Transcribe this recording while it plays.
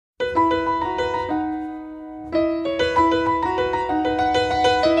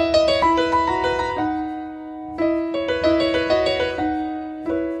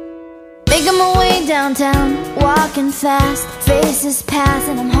downtown, walking fast, faces pass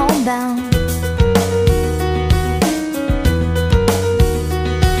and I'm homebound.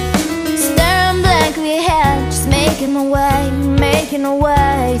 Staring blankly ahead, just making my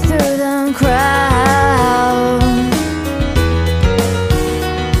way through the crowd.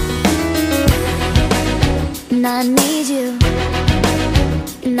 And I need you,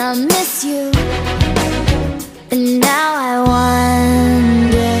 and I miss you, and now I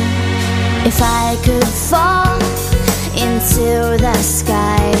wonder if I could fall into the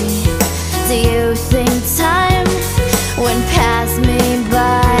sky. Do you think time would pass me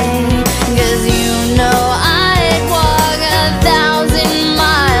by? 'Cause you know I'd walk 1,000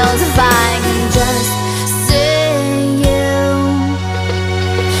 miles if I could just see you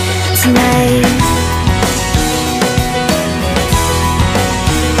tonight.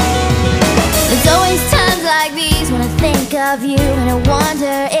 There's always times like these when I think of you, and I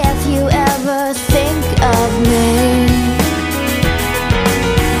wonder if you ever think of me.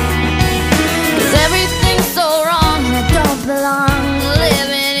 'Cause everything's so wrong and I don't belong,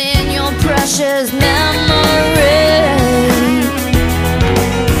 living in your precious memory.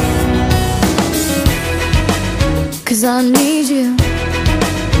 'Cause I need you,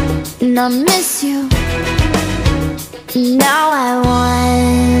 and I miss you, and now I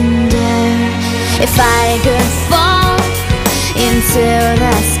wonder if I could fall into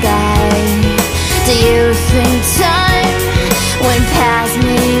the sky. Do you think time would pass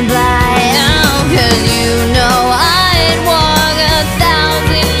me by? Oh, 'cause you know I'd walk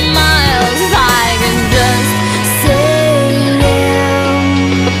 1,000 miles if I could just see you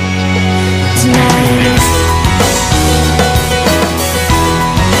tonight.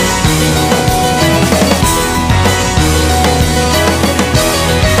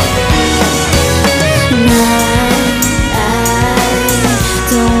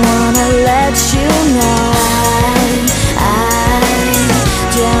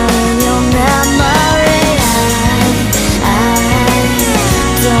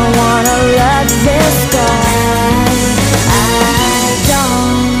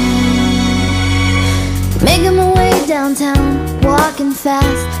 Making my way downtown, walking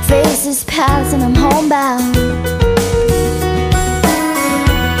fast, faces pass and I'm homebound.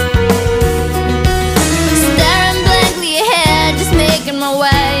 Staring blankly ahead, just making my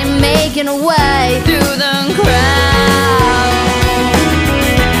way through the crowd.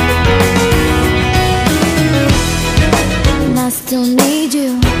 And I still need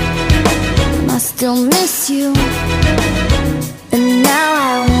you, and I still miss you, and now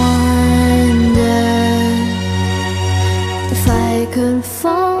I wonder if I could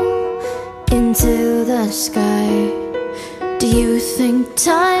fall into the sky. Do you think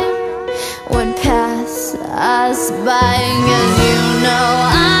time would pass us by? 'Cause you know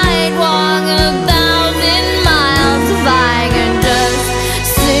I'd walk 1,000 miles if I could just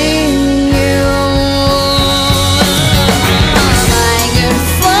see you. If I could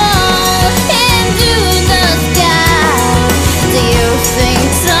fall into the sky, do you think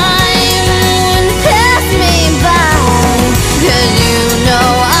time would pass me by? 'Cause you know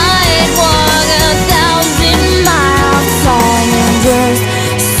I'd walk 1,000 miles if I could just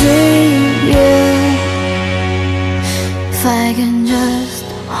see you. If I can just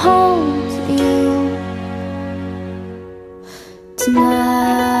hold you.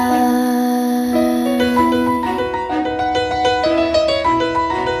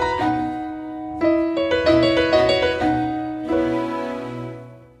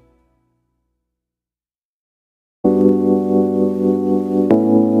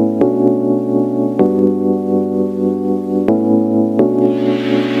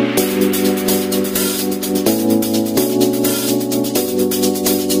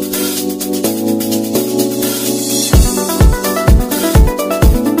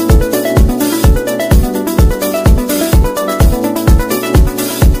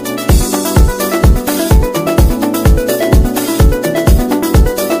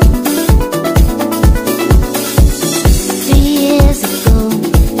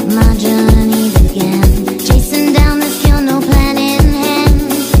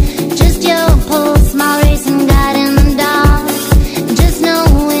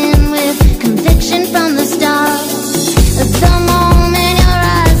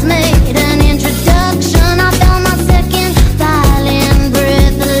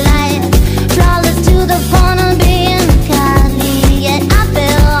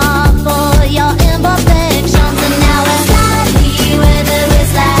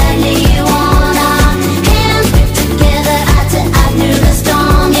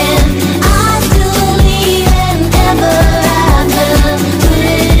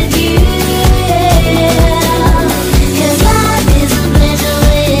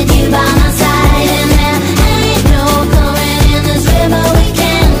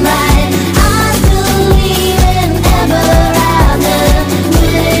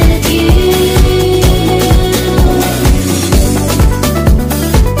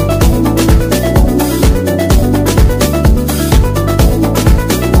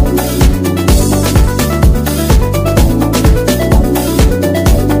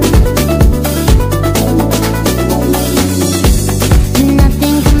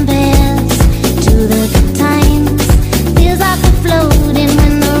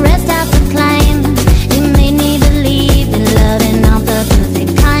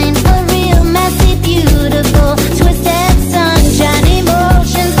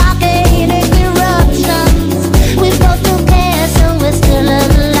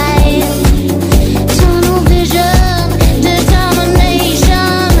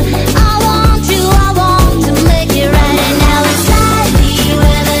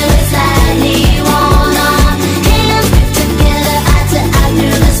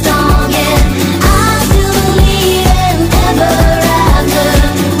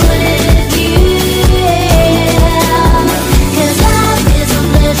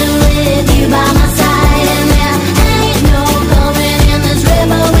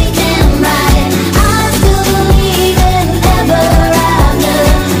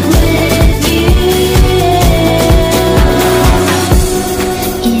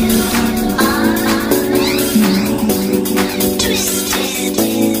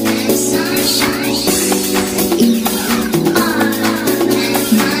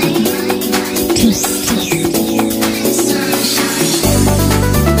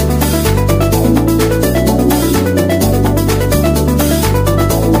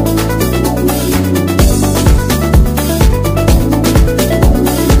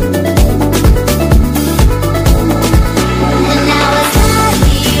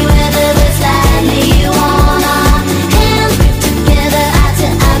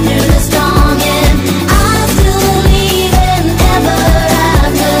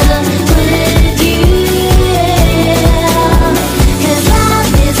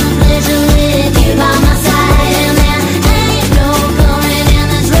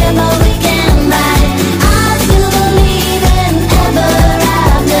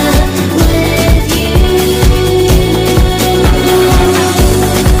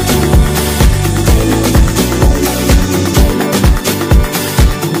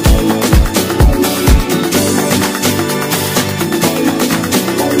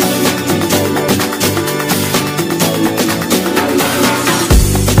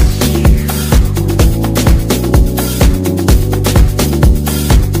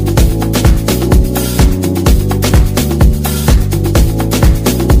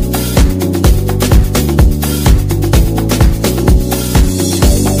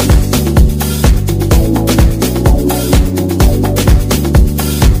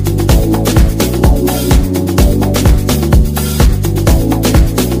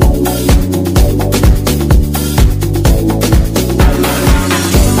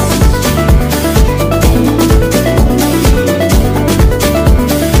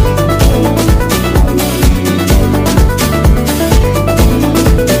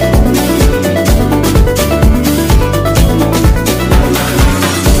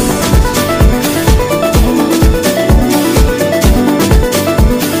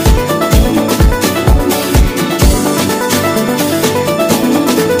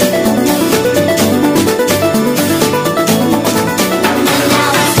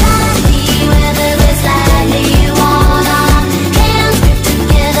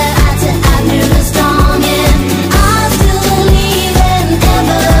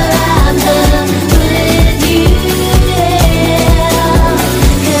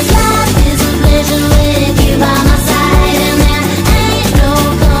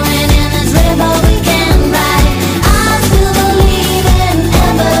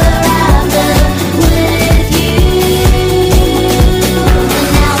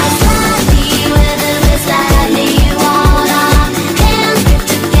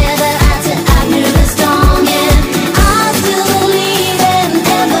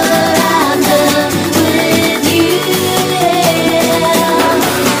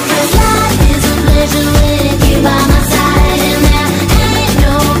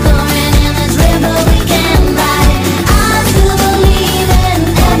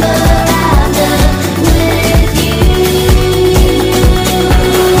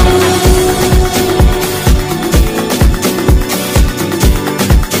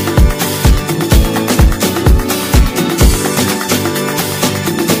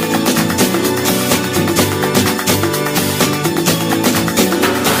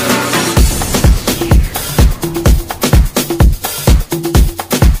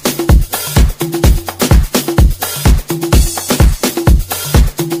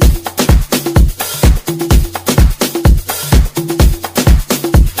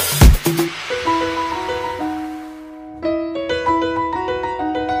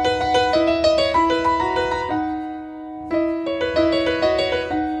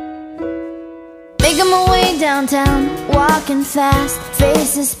 fast,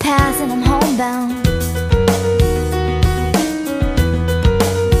 faces pass and I'm homebound.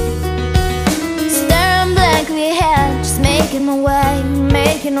 Staring blankly ahead, just making my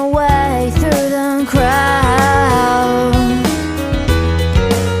way through the crowd.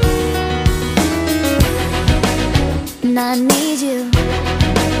 And I need you,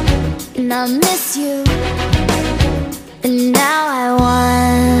 and I miss you, and now I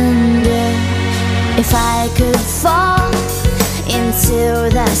wonder if I could fall into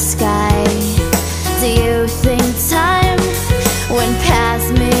the sky. Do you think time would pass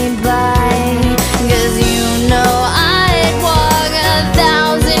me by? 'Cause you know I'd walk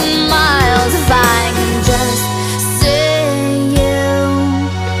 1,000 miles if I can just see you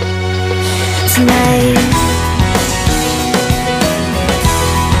tonight.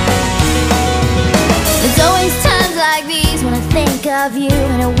 There's always times like these when I think of you,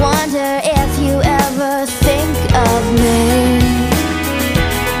 and I wonder if you ever think of me.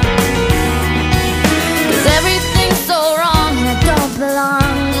 'Cause everything's so wrong and I don't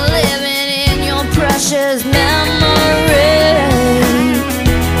belong, living in your precious memory.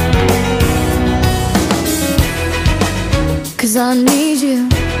 'Cause I need you,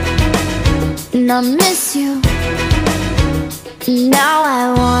 and I miss you, and now I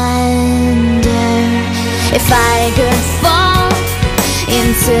wonder if I could fall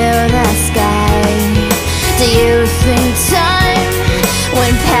into the sky. Do you think time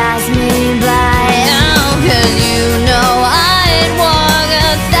would pass me by? Oh, 'cause you know I'd walk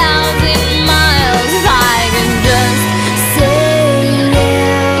 1,000 miles if I could just see you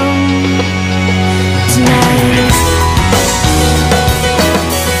tonight.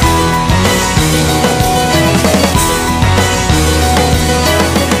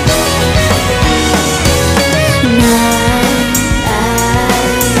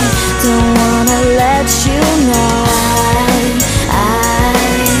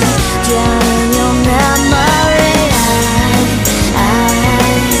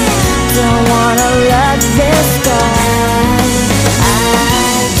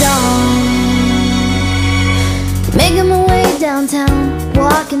 Making my way downtown,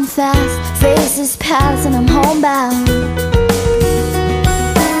 walking fast, faces pass and I'm homebound.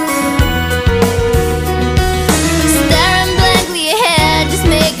 Staring blankly ahead, just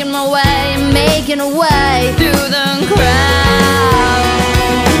making my way through the crowd.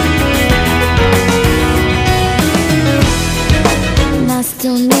 And I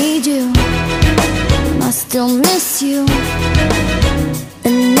still need you, and I still miss you,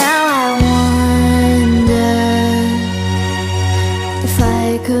 and now I wonder if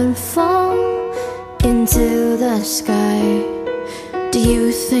I could fall into the sky. Do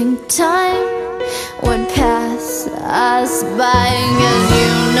you think time would pass us by? 'Cause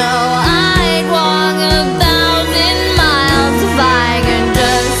you know I'd walk 1,000 miles if I could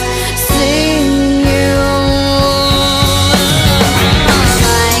just see you. If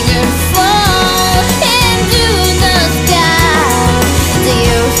I could fall into the sky, do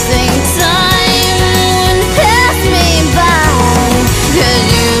you think time would pass me by? 'Cause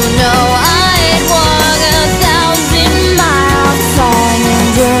you know I'd walk 1,000 miles if I can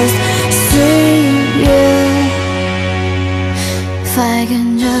just see you. If I can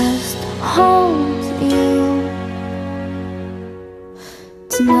just hold you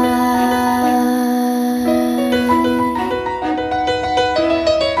tonight.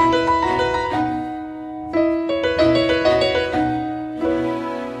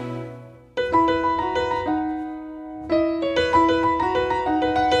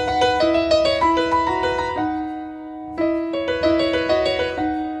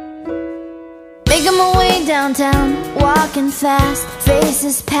 Making my way downtown, walking fast,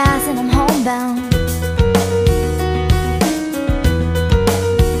 faces pass and I'm homebound.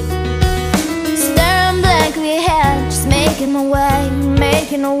 Staring blankly ahead, just making my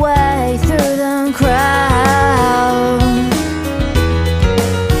way through the crowd.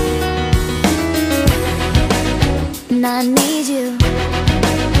 And I need you,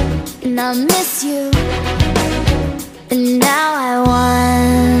 and I miss you, and now I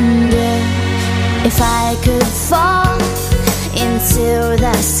wonder if I could fall into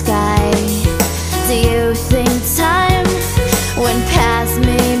the sky. Do you think time would pass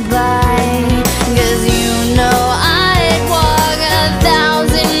me by? 'Cause you know I'd walk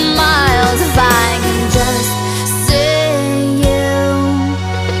 1,000 miles if I can just see you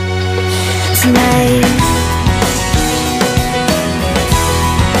tonight.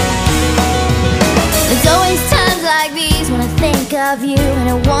 There's always times like these when I think of you, and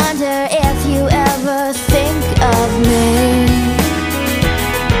I wonder if you ever think of me.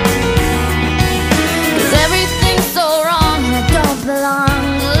 'Cause everything's so wrong and I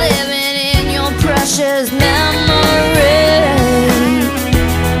precious memory.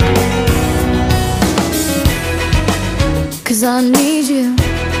 Cause I need you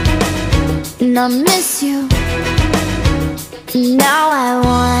and I miss you. Now I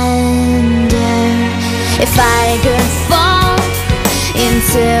wonder if I could fall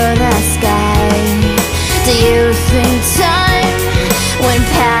into the sky. Do you think time would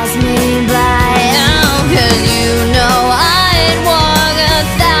pass me by? Oh, cause you know I'd walk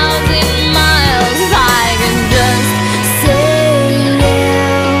 1,000 miles if I could just see you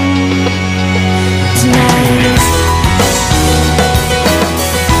tonight.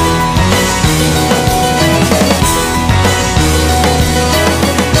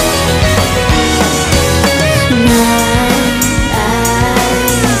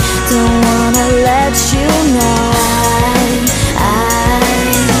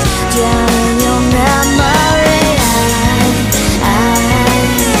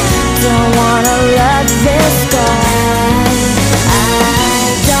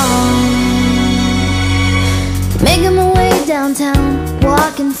 Making my way downtown,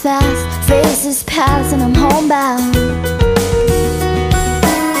 walking fast, faces pass and I'm homebound.